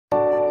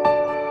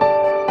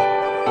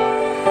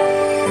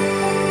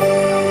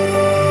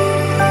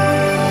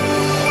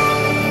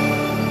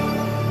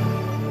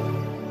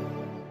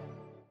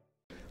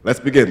Let's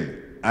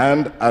begin.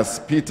 And as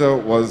Peter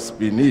was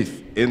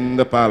beneath in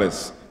the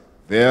palace,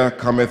 there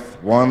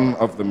cometh one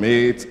of the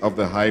maids of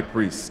the high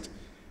priest.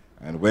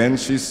 And when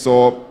she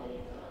saw,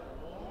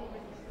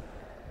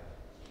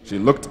 she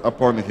looked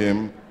upon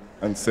him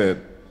and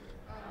said,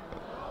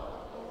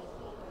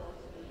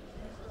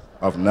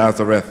 of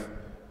Nazareth.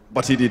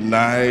 But he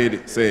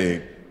denied,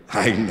 saying,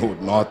 I know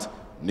not,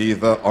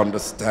 neither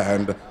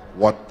understand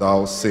what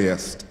thou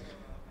sayest.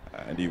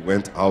 And he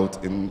went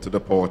out into the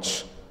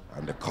porch,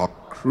 and the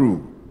cock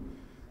crew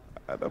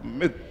at the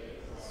midst,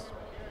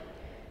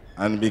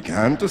 and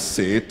began to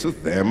say to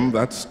them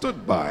that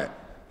stood by,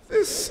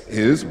 this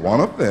is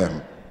one of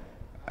them.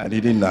 And he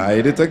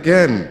denied it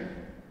again.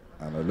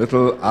 And a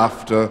little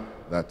after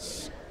that,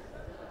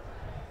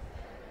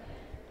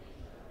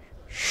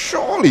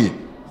 surely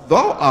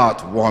thou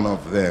art one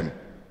of them,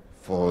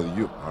 for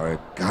you are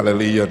a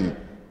Galilean,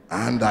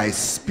 and thy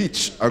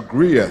speech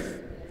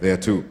agreeth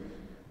thereto.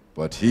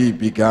 But he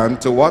began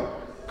to what?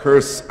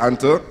 Curse and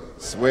to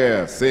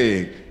swear,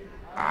 saying,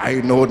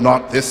 I know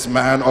not this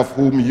man of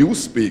whom you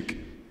speak.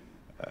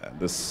 And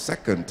the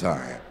second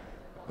time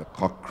the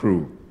cock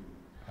crew,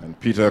 and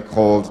Peter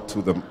called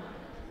to them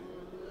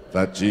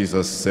that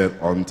Jesus said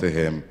unto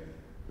him,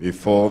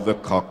 before the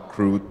cock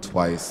crew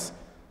twice,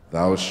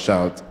 thou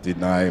shalt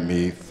deny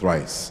me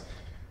thrice.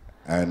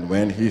 And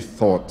when he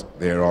thought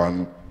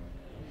thereon,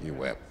 he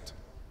wept.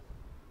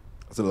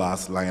 That's the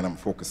last line I'm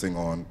focusing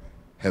on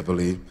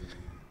heavily.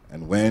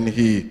 And when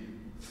he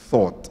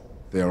thought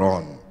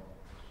thereon,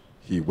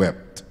 he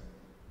wept.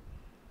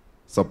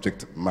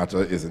 Subject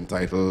matter is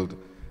entitled,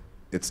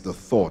 It's the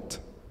Thought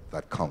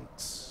That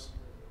Counts.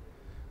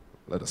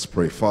 Let us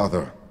pray.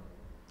 Father,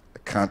 I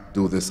can't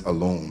do this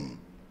alone,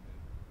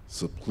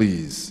 so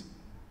please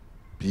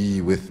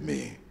be with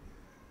me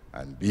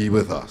and be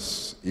with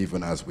us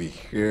even as we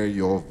hear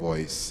your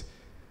voice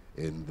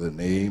in the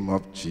name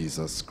of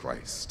Jesus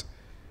Christ.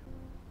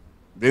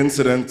 The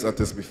incident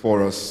that is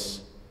before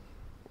us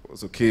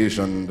was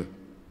occasioned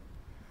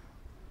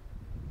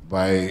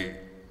by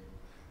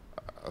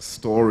a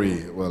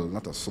story, well,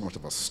 not so much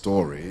of a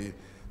story.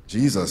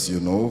 Jesus, you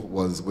know,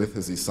 was with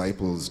his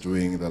disciples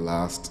during the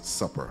Last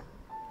Supper.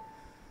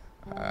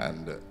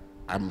 And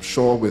I'm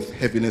sure with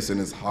heaviness in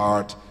his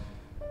heart,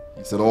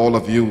 he said, all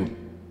of you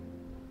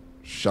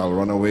shall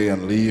run away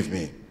and leave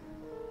me.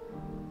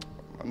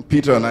 And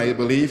Peter, and I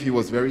believe he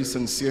was very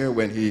sincere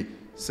when he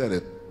said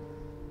it.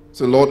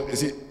 So Lord, you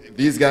see,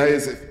 these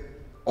guys, if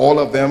all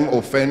of them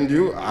offend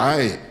you,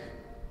 I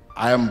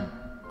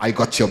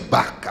got your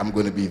back. I'm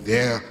going to be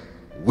there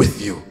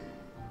with you.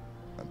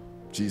 And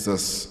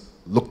Jesus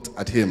looked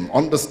at him,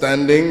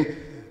 understanding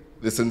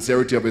the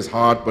sincerity of his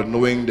heart, but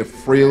knowing the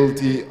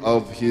frailty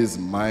of his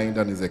mind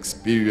and his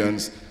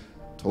experience,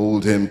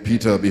 told him,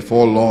 Peter,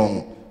 before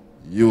long,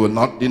 you will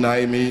not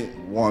deny me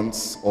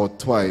once or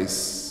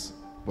twice,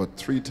 but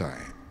 3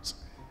 times.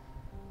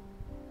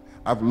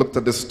 I've looked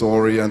at this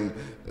story and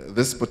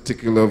this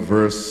particular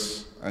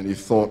verse, and he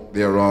thought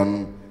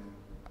thereon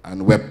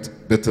and wept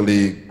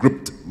bitterly,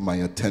 gripped my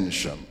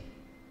attention.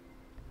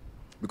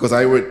 Because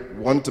I would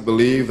want to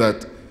believe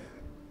that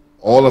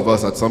all of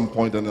us at some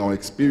point in our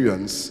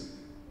experience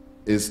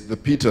is the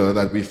Peter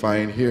that we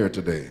find here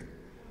today.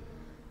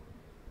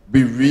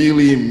 We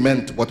really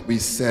meant what we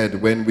said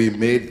when we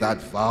made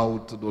that vow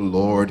to the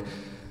Lord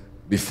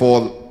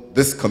before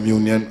this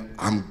communion.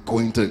 I'm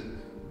going to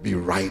be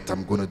right.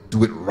 I'm going to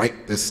do it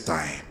right this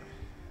time.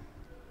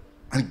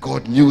 And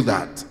God knew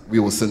that we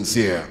were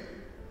sincere.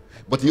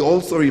 But he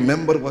also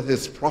remembered what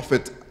his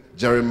prophet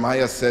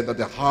Jeremiah said, that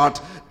the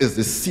heart is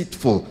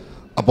deceitful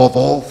above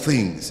all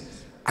things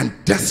and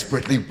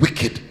desperately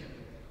wicked.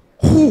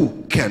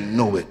 Who can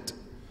know it?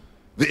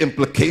 The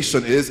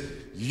implication is,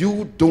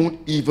 you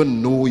don't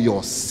even know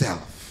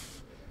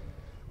yourself.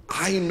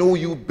 I know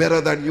you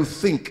better than you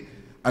think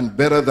and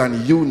better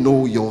than you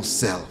know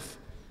yourself.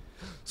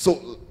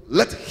 So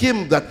let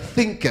him that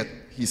thinketh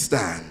he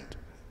stand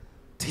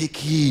take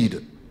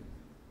heed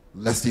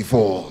lest he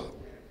fall.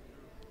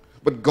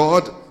 But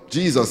God,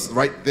 Jesus,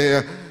 right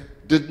there,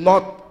 did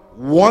not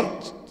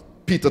want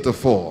Peter to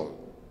fall.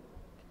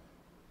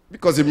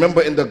 Because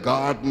remember in the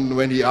garden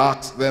when he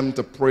asked them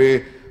to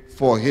pray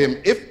for him,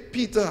 if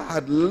Peter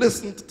had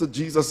listened to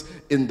Jesus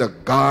in the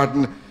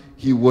garden,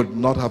 he would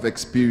not have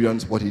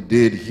experienced what he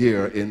did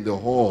here in the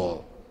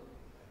hall.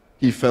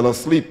 He fell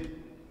asleep.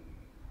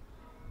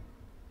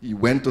 He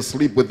went to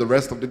sleep with the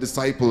rest of the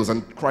disciples,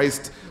 and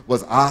Christ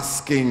was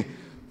asking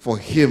for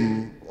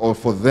him or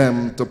for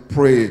them to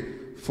pray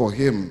for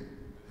him.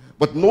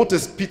 But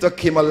notice Peter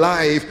came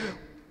alive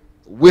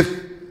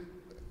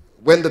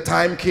when the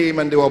time came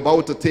and they were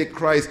about to take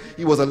Christ.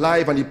 He was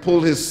alive and he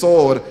pulled his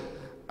sword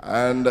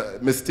and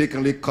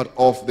mistakenly cut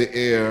off the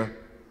ear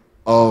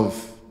of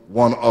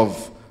one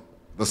of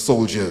the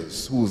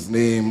soldiers, whose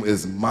name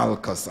is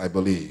Malchus, I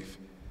believe.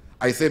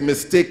 I say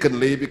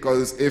mistakenly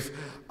because if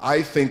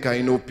I think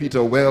I know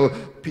Peter well,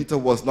 Peter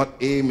was not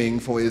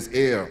aiming for his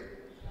ear.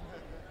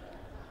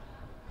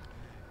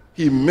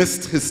 He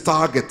missed his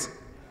target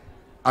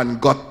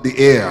and got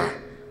the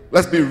ear.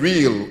 Let's be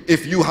real.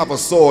 If you have a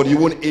sword, you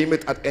won't aim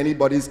it at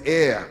anybody's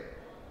ear.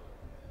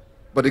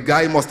 But the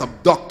guy must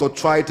have ducked or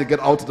tried to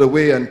get out of the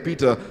way, and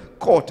Peter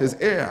caught his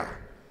ear.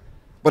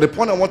 But the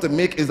point I want to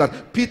make is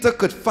that Peter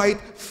could fight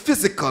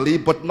physically,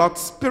 but not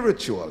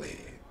spiritually.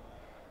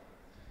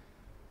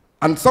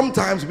 And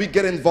sometimes we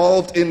get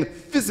involved in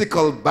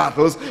physical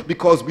battles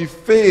because we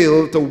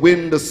fail to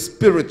win the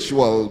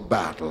spiritual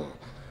battle.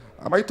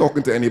 Am I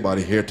talking to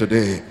anybody here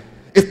today?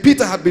 If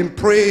Peter had been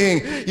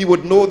praying, he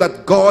would know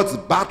that God's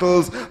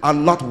battles are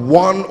not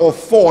won or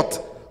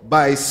fought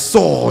by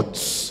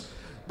swords,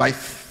 by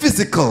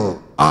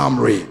physical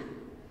armory.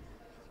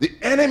 The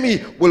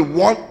enemy will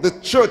want the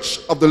church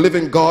of the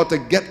living God to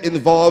get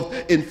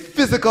involved in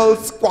physical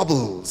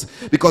squabbles,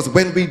 because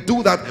when we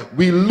do that,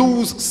 we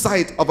lose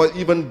sight of an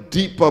even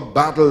deeper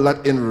battle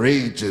that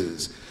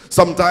enrages.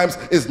 Sometimes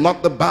it's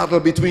not the battle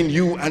between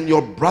you and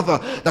your brother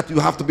that you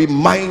have to be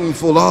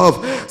mindful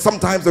of.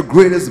 Sometimes the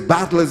greatest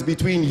battle is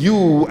between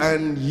you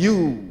and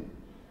you.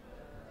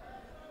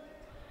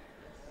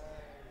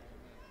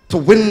 To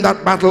win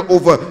that battle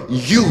over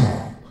you.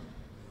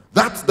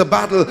 That's the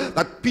battle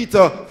that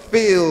Peter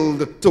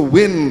failed to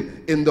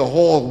win in the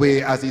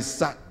hallway as he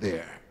sat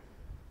there.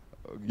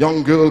 A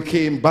young girl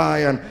came by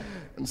and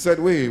said,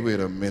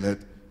 wait a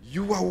minute,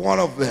 you are one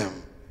of them.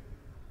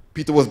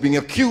 Peter was being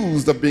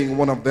accused of being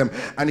one of them.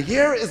 And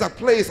here is a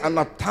place and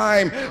a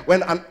time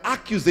when an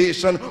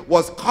accusation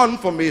was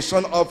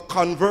confirmation of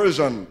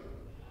conversion.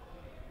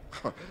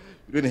 You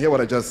didn't hear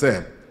what I just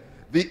said.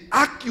 The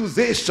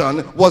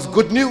accusation was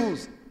good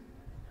news.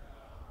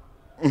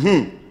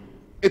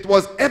 It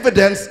was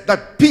evidence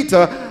that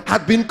Peter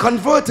had been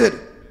converted,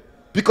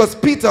 because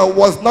Peter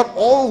was not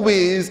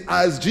always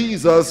as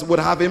Jesus would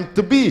have him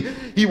to be.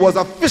 He was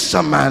a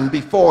fisherman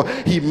before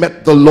he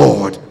met the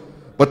Lord.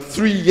 But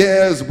 3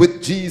 years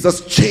with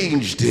Jesus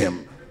changed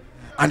him,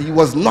 and he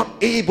was not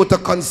able to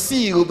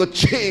conceal the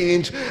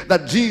change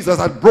that Jesus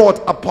had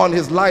brought upon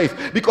his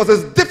life, because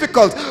it's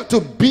difficult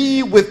to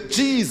be with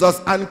Jesus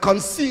and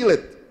conceal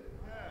it.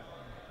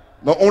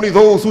 Now, only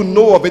those who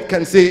know of it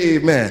can say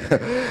amen.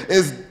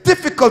 It's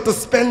difficult to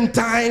spend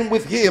time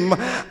with him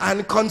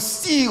and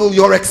conceal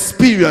your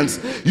experience.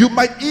 You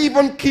might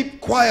even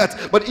keep quiet,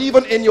 but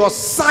even in your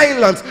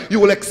silence, you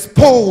will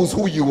expose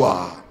who you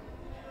are.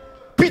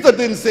 Peter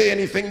didn't say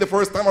anything the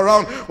first time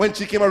around. When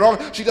she came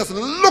around, she just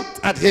looked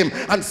at him,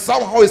 and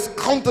somehow his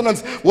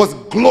countenance was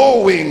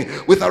glowing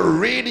with a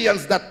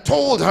radiance that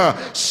told her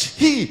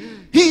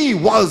he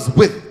was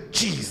with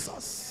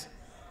Jesus.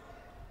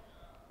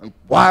 And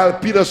while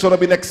Peter should have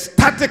been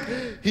ecstatic,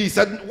 he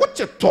said, what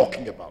you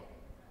talking about?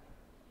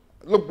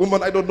 Look,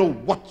 woman, I don't know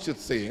what you're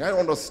saying. I don't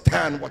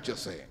understand what you're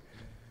saying.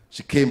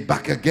 She came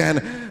back again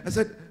and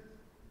said,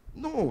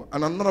 no.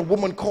 And another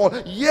woman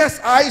called, yes,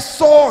 I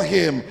saw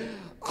him.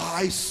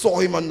 I saw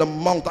him on the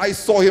mount. I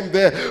saw him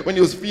there when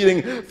he was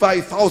feeding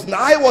 5,000.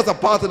 I was a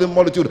part of the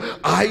multitude.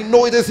 I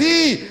know it is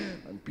he.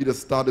 And Peter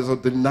started to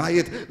deny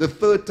it the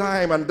third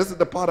time. And this is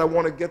the part I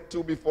want to get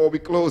to before we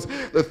close.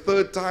 The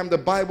third time, the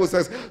Bible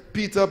says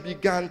Peter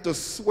began to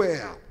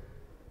swear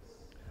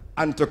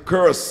and to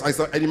curse. I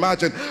said, and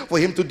imagine, for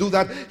him to do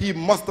that, he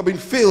must have been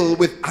filled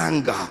with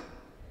anger.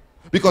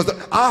 Because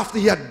after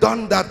he had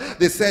done that,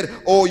 they said,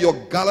 oh, your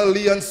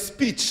Galilean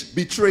speech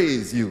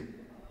betrays you.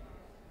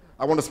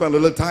 I want to spend a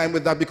little time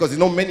with that, because you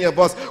know, many of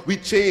us, we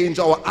change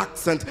our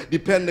accent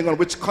depending on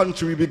which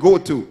country we go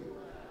to.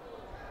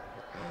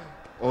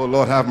 Oh,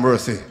 Lord have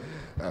mercy.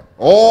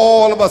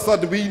 All of a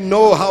sudden we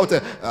know how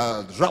to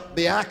drop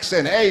the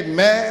accent. Hey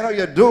man, how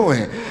you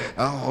doing?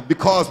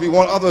 Because we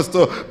want others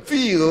to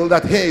feel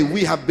that, hey,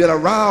 we have been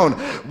around.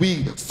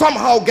 We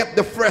somehow get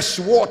the fresh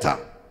water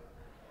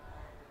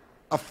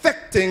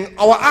affecting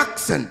our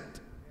accent.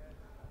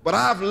 But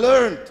I've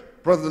learned,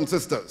 brothers and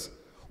sisters,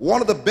 one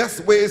of the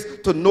best ways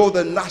to know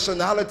the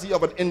nationality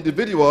of an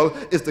individual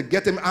is to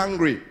get him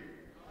angry.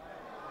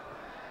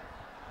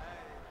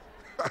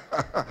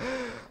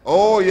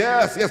 Oh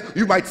yes, yes,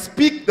 you might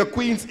speak the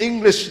Queen's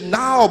English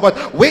now,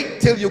 but wait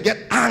till you get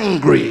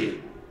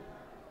angry.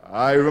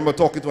 I remember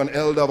talking to an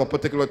elder of a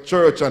particular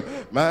church, and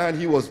man,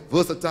 he was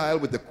versatile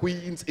with the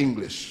Queen's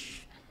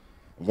English.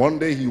 One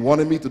day he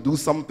wanted me to do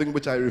something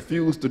which I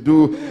refused to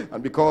do,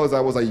 and because I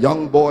was a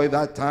young boy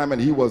that time and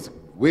he was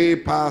way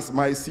past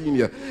my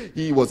senior,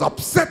 he was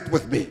upset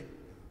with me.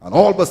 And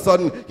all of a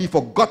sudden he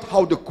forgot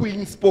how the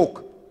Queen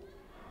spoke,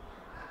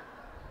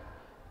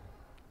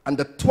 and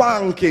the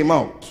twang came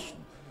out.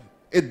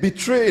 It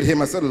betrayed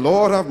him. I said,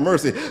 Lord have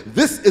mercy,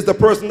 this is the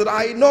person that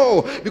I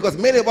know. Because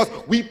many of us,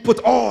 we put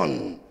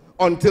on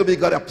until we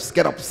get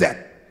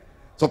upset.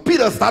 So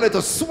Peter started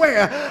to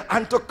swear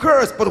and to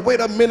curse. But wait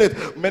a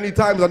minute, many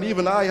times, and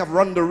even I have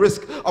run the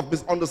risk of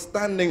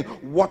misunderstanding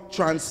what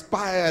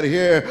transpired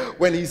here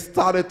when he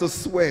started to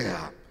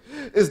swear.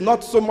 It's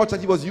not so much that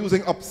he was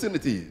using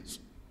obscenities.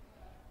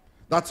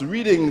 That's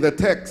reading the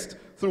text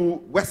through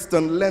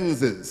Western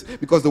lenses,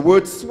 because the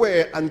word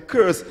swear and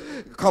curse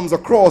comes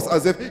across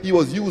as if he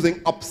was using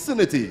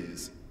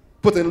obscenities.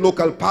 Put in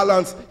local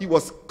parlance, he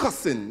was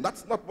cussing.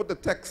 That's not what the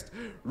text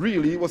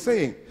really was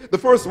saying. The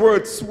first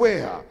word,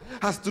 swear,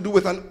 has to do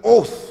with an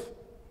oath.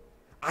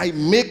 I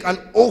make an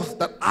oath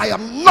that I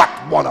am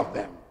not one of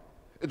them.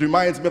 It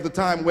reminds me of the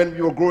time when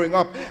we were growing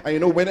up, and you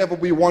know, whenever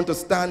we want to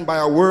stand by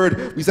a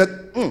word, we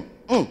said,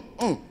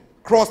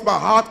 cross my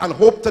heart and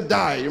hope to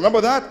die. You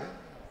remember that?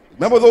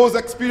 Remember those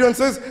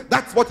experiences?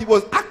 That's what he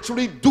was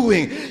actually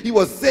doing. He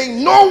was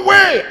saying, no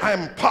way I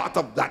am part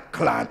of that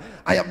clan.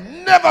 I have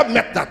never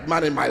met that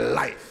man in my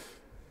life.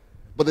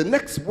 But the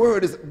next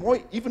word is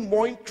even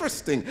more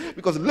interesting,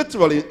 because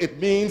literally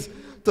it means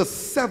to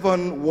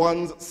seven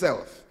one's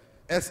self.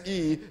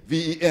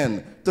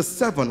 S-E-V-E-N, to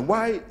seven.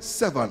 Why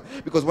seven?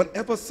 Because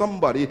whenever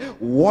somebody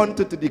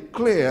wanted to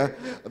declare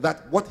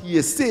that what he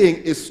is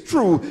saying is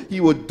true, he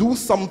would do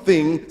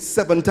something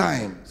 7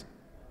 times.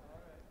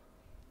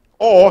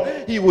 Or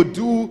he would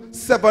do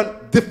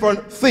 7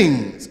 different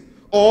things.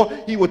 Or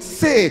he would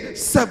say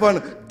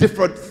 7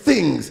 different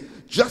things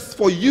just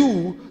for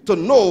you to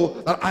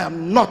know that I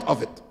am not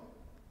of it.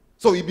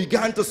 So he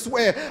began to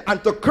swear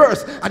and to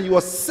curse, and he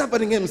was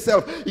severing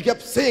himself. He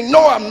kept saying,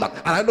 no, I'm not.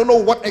 And I don't know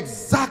what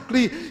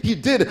exactly he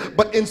did,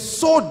 but in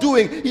so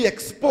doing, he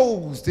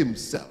exposed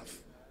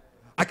himself.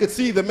 I could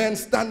see the men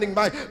standing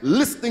by,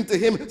 listening to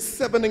him,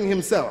 severing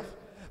himself,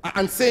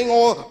 and saying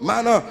all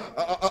manner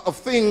of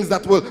things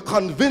that will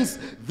convince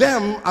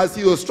them, as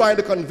he was trying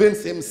to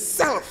convince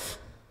himself,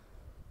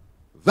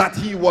 that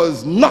he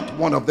was not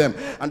one of them.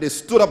 And they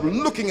stood up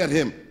looking at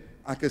him.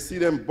 I could see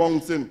them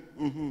bouncing.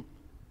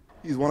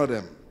 He's one of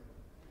them.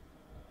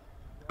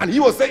 And he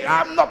was saying,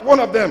 I'm not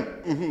one of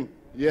them.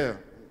 Yeah.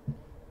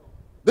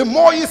 The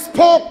more he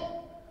spoke,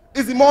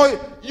 is the more,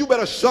 you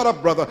better shut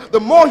up, brother. The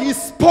more he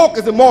spoke,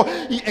 is the more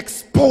he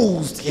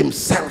exposed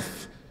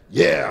himself.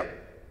 Yeah,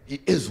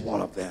 he is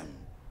one of them.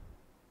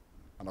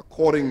 And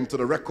according to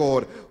the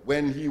record,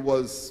 when he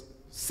was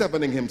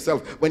severing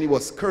himself, when he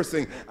was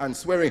cursing and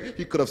swearing,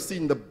 he could have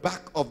seen the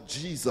back of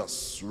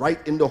Jesus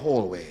right in the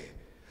hallway.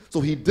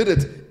 So he did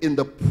it in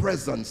the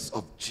presence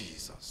of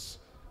Jesus.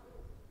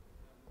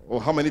 Oh,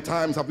 how many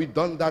times have we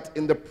done that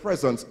in the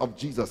presence of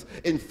Jesus?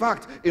 In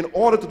fact, in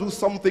order to do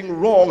something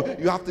wrong,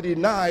 you have to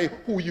deny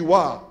who you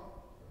are.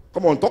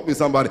 Come on, talk to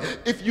somebody.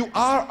 If you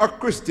are a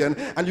Christian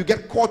and you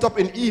get caught up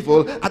in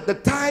evil, at the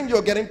time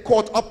you're getting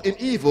caught up in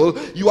evil,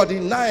 you are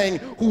denying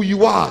who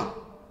you are.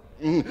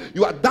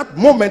 You at that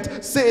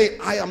moment say,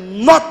 I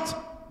am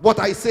not what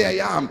I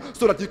say I am,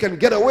 so that you can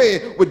get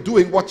away with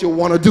doing what you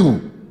want to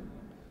do.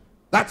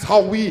 That's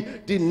how we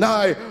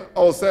deny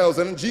ourselves.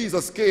 And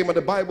Jesus came, and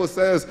the Bible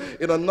says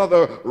in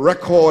another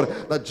record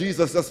that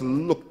Jesus just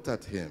looked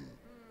at him.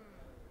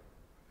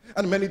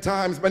 And many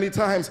times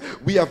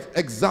we have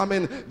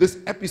examined this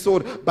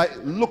episode by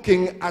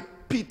looking at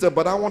Peter,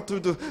 but I want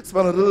to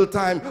spend a little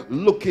time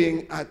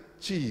looking at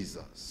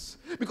Jesus,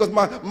 because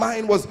my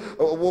mind was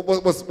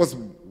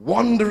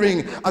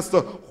wondering as to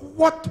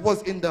what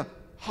was in the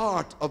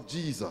heart of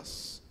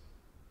Jesus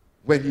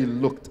when he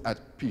looked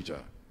at Peter.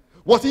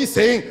 Was he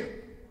saying,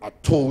 I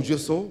told you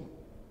so?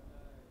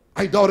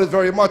 I doubt it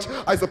very much.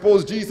 I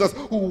suppose Jesus,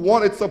 who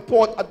wanted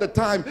support at the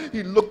time,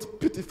 he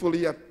looked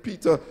pitifully at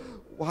Peter.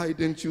 Why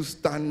didn't you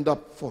stand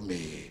up for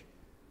me?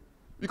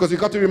 Because you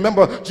got to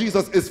remember,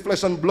 Jesus is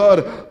flesh and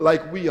blood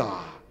like we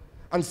are.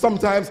 And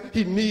sometimes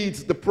he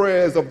needs the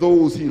prayers of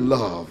those he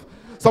loves.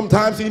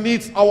 Sometimes he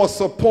needs our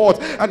support.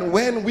 And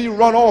when we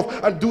run off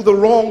and do the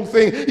wrong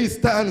thing, he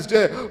stands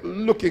there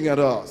looking at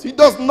us. He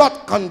does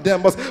not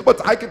condemn us,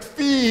 but I could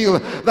feel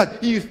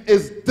that he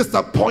is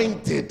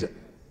disappointed.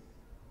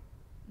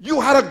 You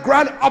had a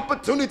grand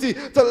opportunity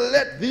to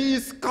let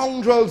these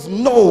scoundrels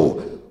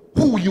know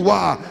who you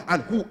are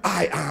and who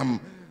I am.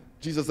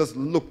 Jesus just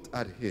looked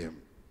at him.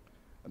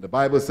 And the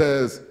Bible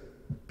says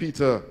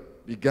Peter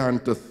began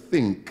to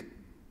think,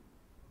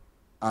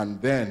 and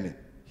then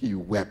he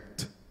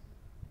wept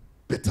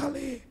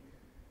bitterly.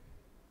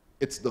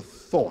 It's the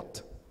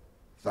thought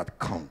that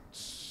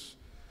counts.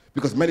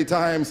 Because many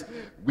times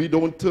we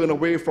don't turn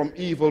away from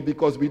evil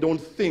because we don't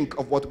think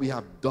of what we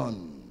have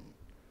done.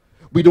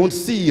 We don't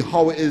see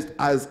how it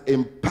has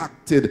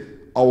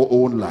impacted our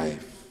own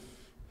life.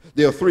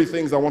 There are 3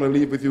 things I want to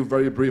leave with you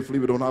very briefly.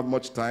 We don't have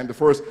much time. The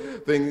first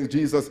thing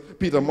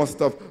Peter must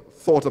have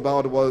thought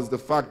about was the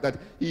fact that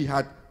he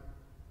had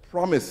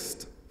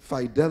promised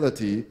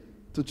fidelity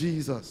to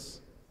Jesus.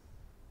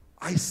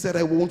 I said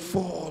I won't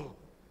fall,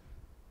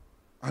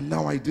 and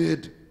now I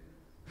did.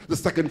 The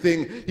second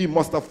thing he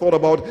must have thought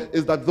about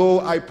is that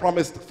though I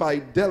promised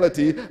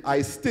fidelity,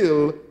 I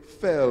still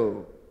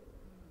fell.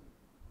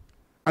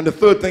 And the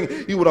third thing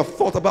he would have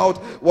thought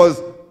about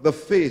was the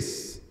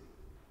face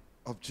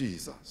of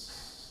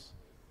Jesus.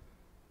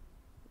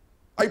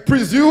 I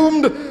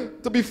presumed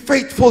to be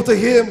faithful to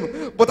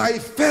him, but I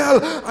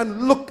fell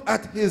and looked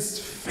at his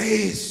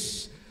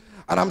face.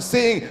 And I'm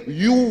saying,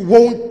 you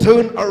won't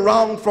turn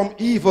around from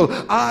evil.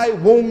 I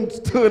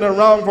won't turn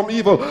around from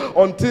evil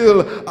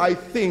until I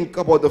think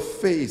about the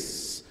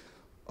face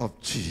of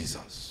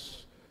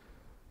Jesus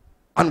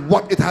and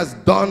what it has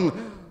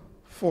done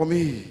for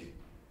me.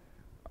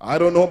 I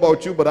don't know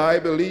about you, but I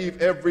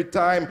believe every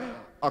time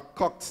a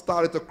cock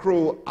started to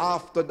crow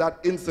after that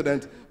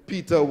incident,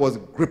 Peter was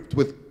gripped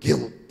with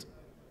guilt.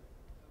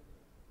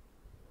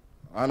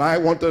 And I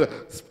want to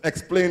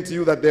explain to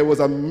you that there was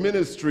a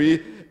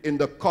ministry in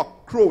the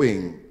cock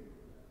crowing.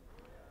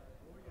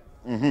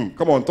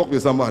 Come on, talk to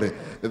somebody.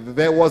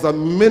 There was a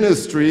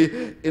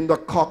ministry in the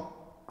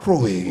cock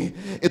crowing.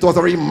 It was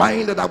a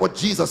reminder that what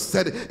Jesus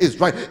said is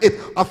right. It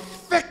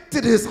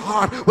affected his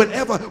heart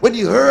when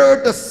he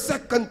heard the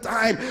second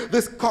time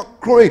this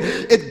cock crowing.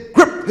 It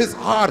gripped his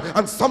heart.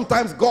 And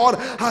sometimes God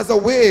has a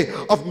way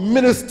of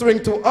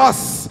ministering to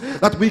us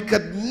that we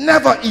could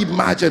never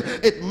imagine.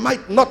 It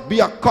might not be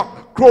a cock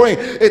crowing,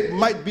 it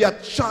might be a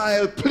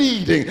child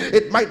pleading,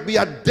 it might be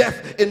a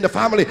death in the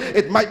family,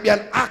 it might be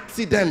an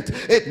accident,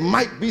 it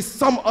might be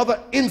some other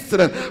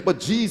incident, but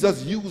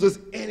Jesus uses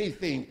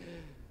anything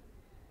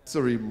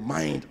to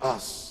remind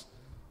us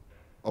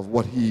of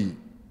what he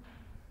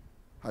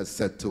has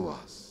said to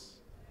us.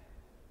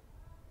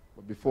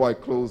 But before I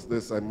close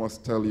this, I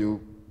must tell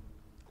you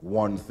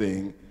one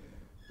thing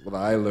that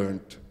I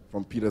learned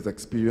from Peter's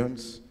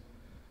experience.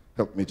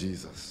 Help me,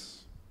 Jesus.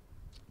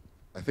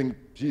 I think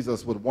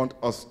Jesus would want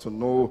us to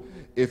know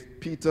if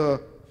Peter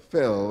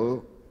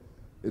fell,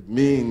 it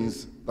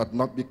means that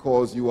not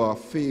because you are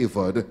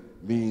favored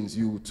means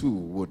you too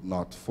would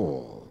not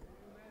fall.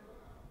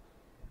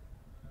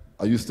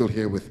 Are you still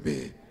here with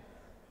me?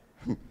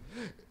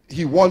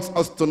 He wants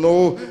us to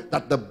know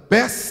that the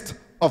best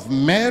of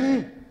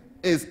men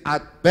is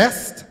at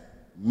best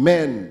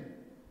men.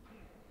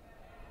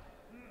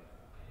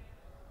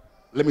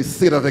 Let me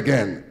say that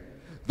again.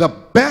 The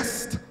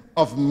best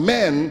of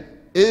men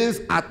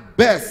is at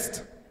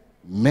best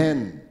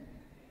men.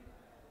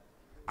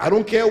 I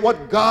don't care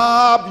what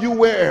garb you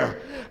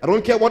wear. I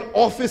don't care what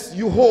office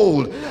you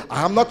hold.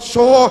 I'm not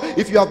sure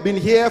if you have been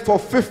here for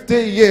 50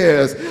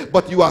 years,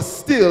 but you are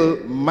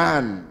still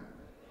man.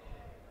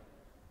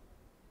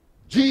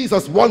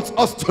 Jesus wants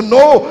us to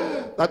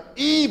know that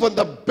even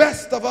the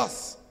best of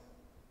us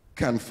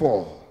can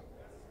fall.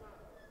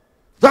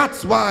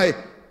 That's why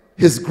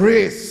his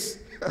grace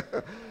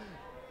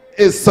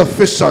is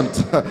sufficient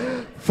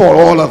for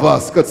all of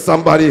us. Could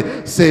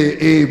somebody say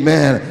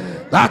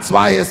amen? That's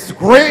why his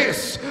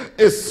grace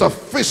is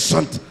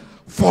sufficient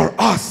for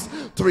us,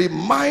 to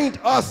remind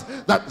us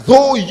that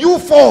though you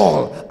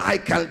fall, I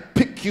can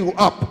pick you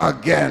up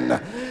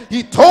again.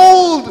 He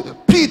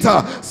told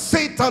Peter,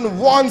 Satan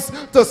wants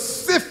to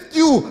sift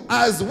you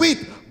as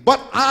wheat, but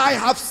I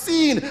have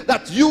seen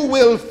that you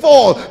will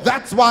fall.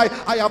 That's why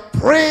I have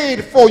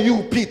prayed for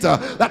you, Peter,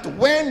 that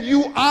when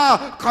you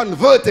are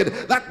converted,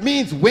 that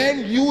means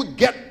when you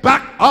get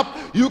back up,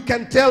 you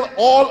can tell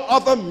all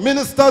other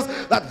ministers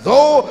that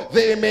though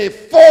they may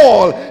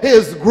fall,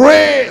 his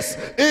grace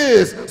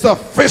is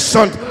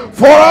sufficient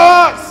for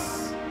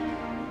us.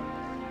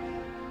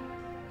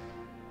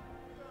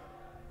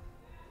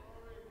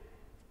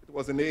 It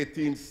was in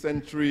 18th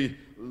century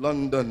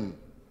London.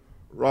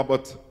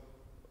 Robert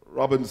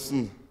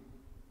Robinson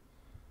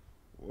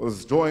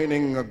was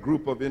joining a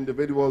group of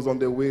individuals on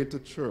their way to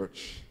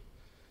church.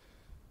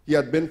 He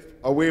had been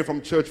away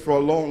from church for a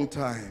long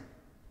time,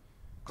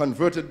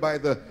 converted by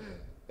the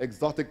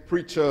exotic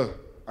preacher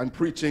and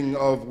preaching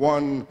of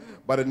one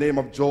by the name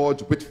of George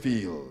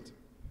Whitefield.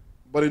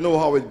 But you know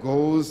how it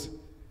goes.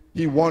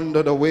 He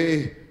wandered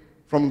away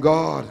from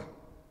God.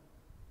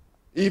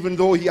 Even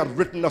though he had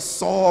written a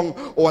song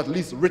or at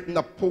least written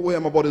a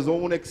poem about his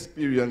own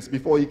experience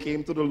before he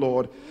came to the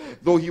Lord,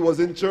 though he was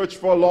in church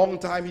for a long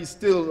time, he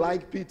still,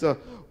 like Peter,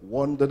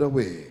 wandered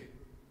away.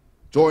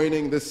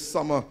 Joining this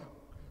summer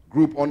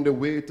group on the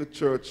way to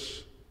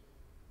church,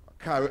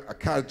 a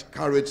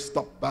carriage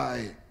stopped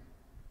by,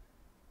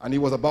 and he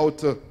was about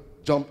to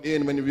jump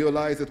in when he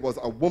realized it was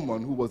a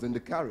woman who was in the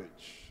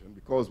carriage. And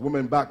because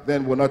women back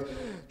then were not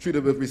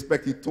treated with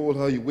respect, he told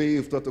her, he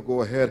waved her to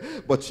go ahead,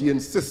 but she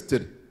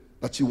insisted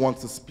that she wants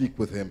to speak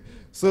with him.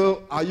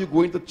 So, are you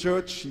going to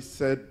church? She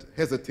said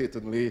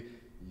hesitatingly,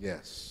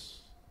 yes.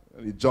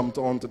 And he jumped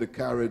onto the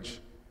carriage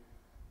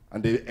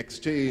and they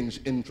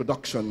exchanged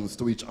introductions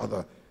to each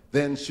other.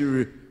 Then she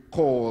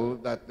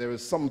recalled that there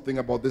is something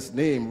about this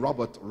name,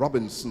 Robert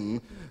Robinson,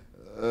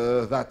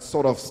 that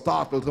sort of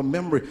startled her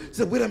memory. She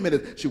said, wait a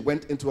minute. She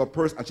went into her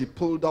purse and she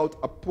pulled out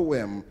a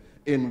poem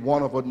in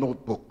one of her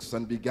notebooks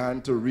and began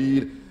to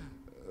read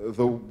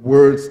the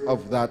words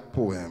of that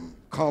poem.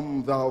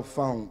 Come thou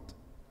fount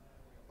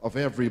of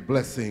every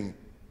blessing,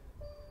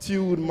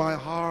 tune my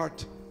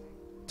heart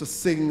to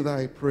sing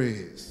thy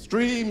praise.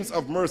 Streams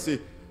of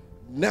mercy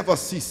never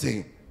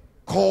ceasing,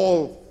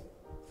 call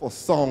for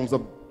songs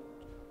of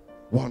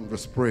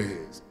wondrous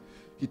praise.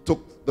 He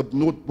took the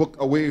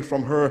notebook away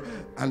from her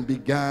and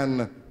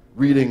began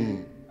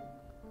reading,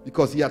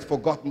 because he had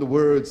forgotten the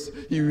words.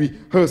 He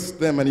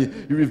rehearsed them and he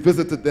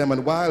revisited them,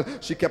 and while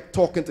she kept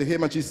talking to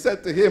him, and she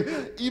said to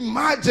him,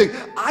 imagine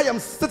I am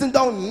sitting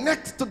down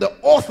next to the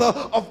author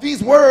of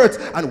these words.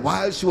 And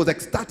while she was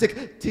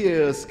ecstatic,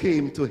 tears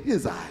came to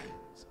his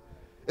eyes,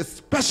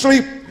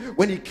 especially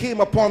when he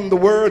came upon the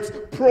words,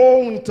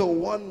 prone to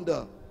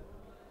wonder,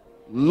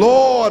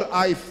 Lord,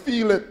 I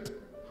feel it.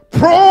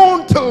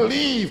 Prone to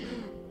leave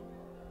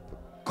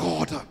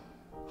God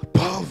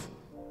above.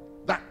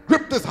 That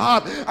gripped his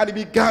heart, and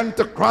he began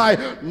to cry,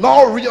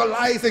 now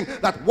realizing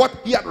that what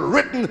he had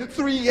written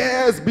 3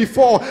 years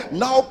before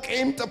now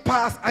came to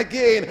pass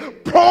again.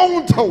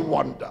 Prone to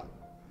wonder.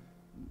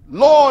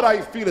 Lord,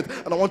 I feel it.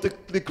 And I want to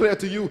declare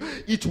to you,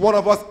 each one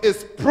of us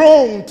is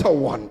prone to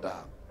wonder.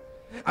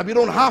 And we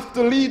don't have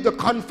to leave the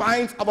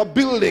confines of a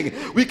building.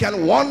 We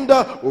can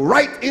wander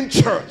right in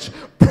church.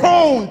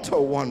 Prone to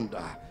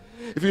wonder.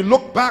 If you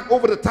look back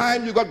over the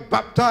time you got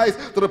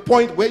baptized to the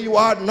point where you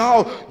are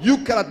now, you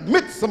can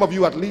admit, some of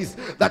you at least,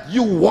 that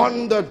you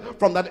wandered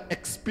from that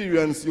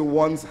experience you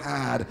once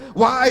had.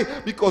 Why?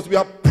 Because we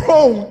are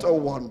prone to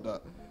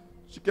wonder.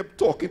 She kept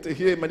talking to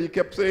him and he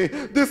kept saying,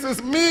 this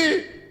is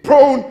me,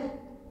 prone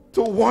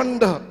to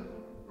wonder.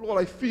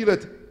 Lord, I feel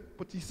it.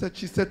 But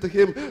she said to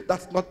him,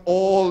 that's not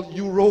all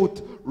you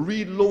wrote.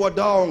 Read lower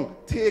down.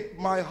 Take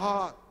my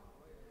heart.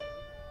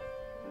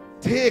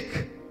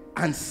 Take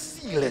and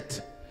seal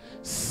it.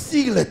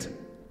 Seal it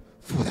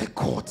for thy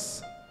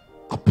courts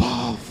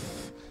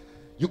above.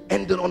 You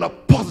ended on a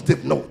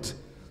positive note.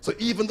 So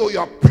even though you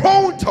are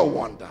prone to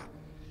wonder,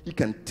 he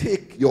can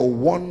take your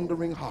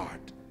wandering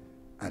heart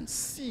and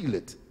seal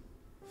it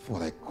for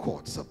thy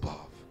courts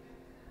above.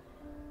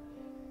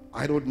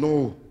 I don't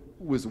know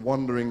who is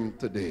wondering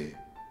today,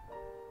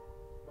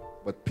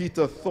 but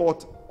Peter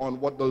thought on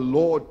what the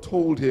Lord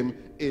told him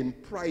in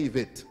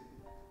private,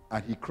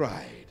 and he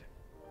cried.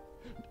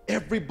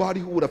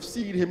 Everybody who would have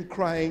seen him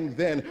crying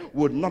then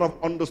would not have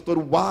understood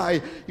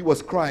why he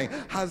was crying.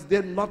 Has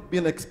there not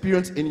been an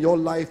experience in your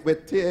life where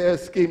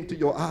tears came to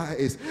your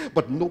eyes,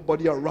 but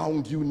nobody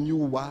around you knew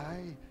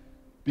why?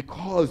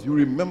 Because you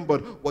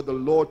remembered what the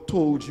Lord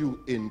told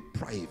you in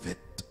private.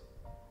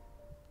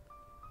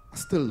 I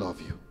still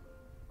love you.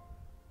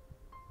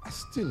 I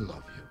still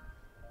love you.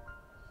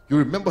 You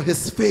remember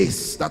his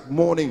face that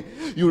morning.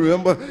 You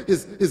remember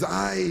his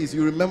eyes.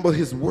 You remember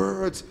his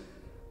words.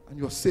 And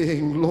you're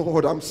saying,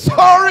 Lord, I'm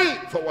sorry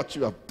for what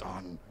you have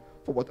done,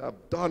 for what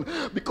I've done.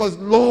 Because,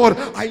 Lord,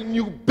 I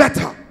knew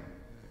better.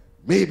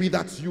 Maybe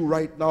that's you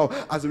right now.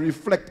 As you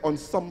reflect on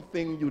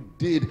something you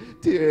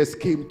did, tears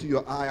came to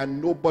your eye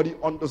and nobody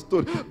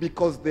understood,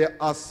 because there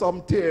are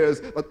some tears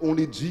that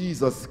only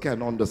Jesus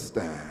can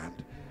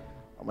understand.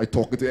 Am I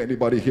talking to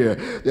anybody here?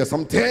 There are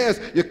some tears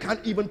you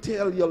can't even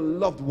tell your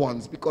loved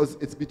ones because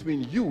it's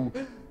between you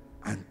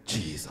and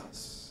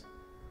Jesus.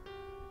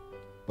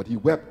 But he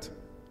wept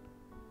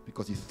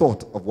because he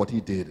thought of what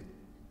he did.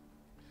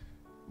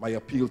 My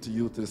appeal to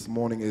you this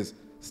morning is,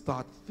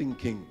 start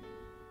thinking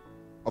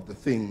of the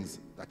things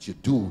that you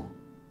do.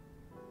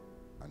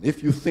 And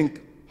if you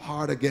think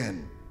hard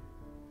again,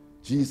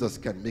 Jesus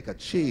can make a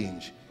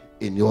change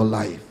in your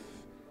life,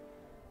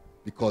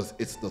 because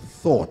it's the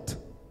thought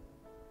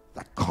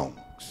that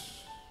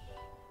counts.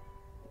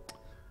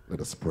 Let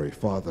us pray.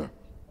 Father,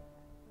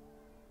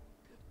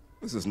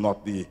 this is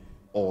not the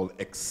all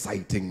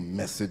exciting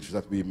message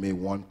that we may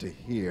want to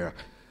hear,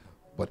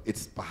 but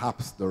it's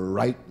perhaps the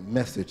right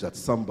message that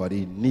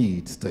somebody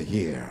needs to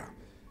hear.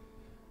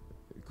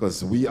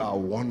 Because we are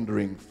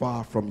wandering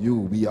far from you.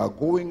 We are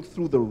going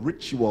through the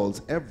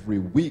rituals every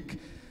week.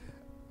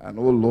 And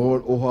oh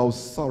Lord, oh how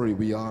sorry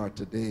we are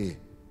today.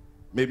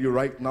 Maybe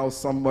right now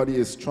somebody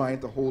is trying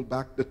to hold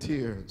back the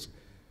tears,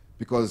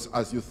 because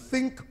as you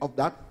think of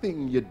that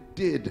thing you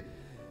did,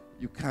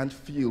 you can't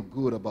feel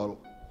good about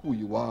who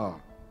you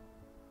are.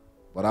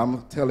 But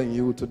I'm telling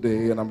you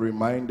today, and I'm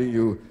reminding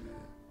you,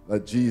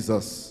 that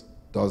Jesus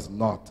does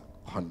not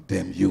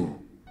condemn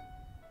you.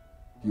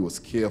 He was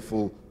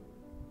careful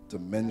to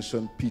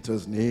mention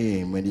Peter's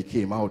name when he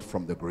came out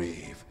from the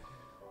grave,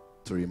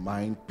 to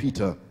remind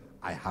Peter,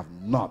 I have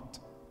not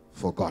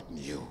forgotten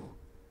you.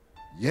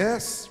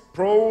 Yes,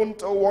 prone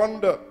to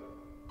wonder.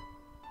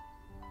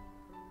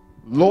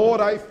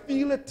 Lord, I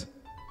feel it.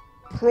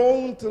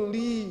 Prone to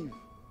leave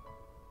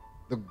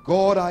the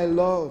God I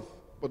love.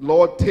 But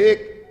Lord,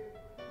 take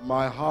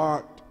my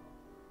heart.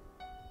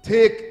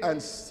 Take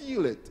and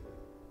seal it.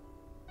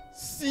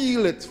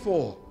 Seal it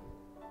for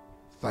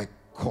thy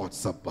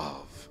courts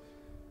above.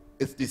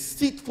 It's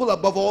deceitful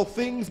above all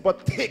things,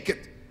 but take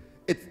it.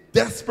 It's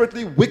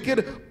desperately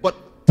wicked,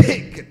 but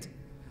take it.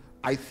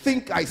 I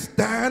think I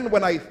stand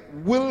when I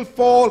will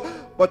fall,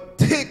 but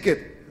take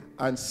it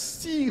and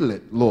seal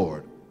it,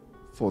 Lord,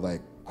 for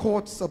thy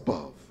courts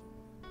above.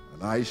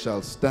 And I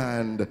shall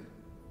stand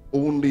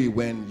only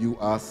when you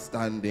are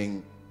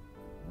standing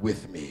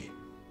with me.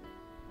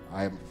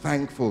 I am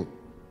thankful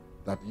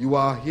that you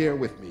are here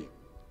with me.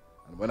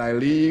 And when I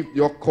leave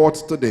your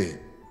courts today,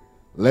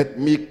 let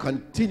me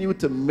continue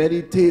to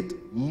meditate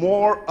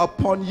more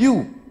upon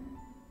you.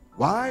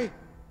 Why?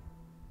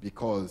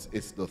 Because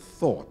it's the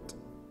thought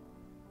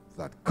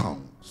that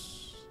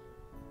counts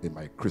in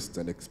my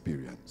Christian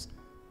experience.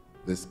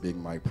 This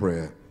being my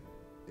prayer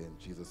in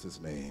Jesus'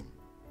 name.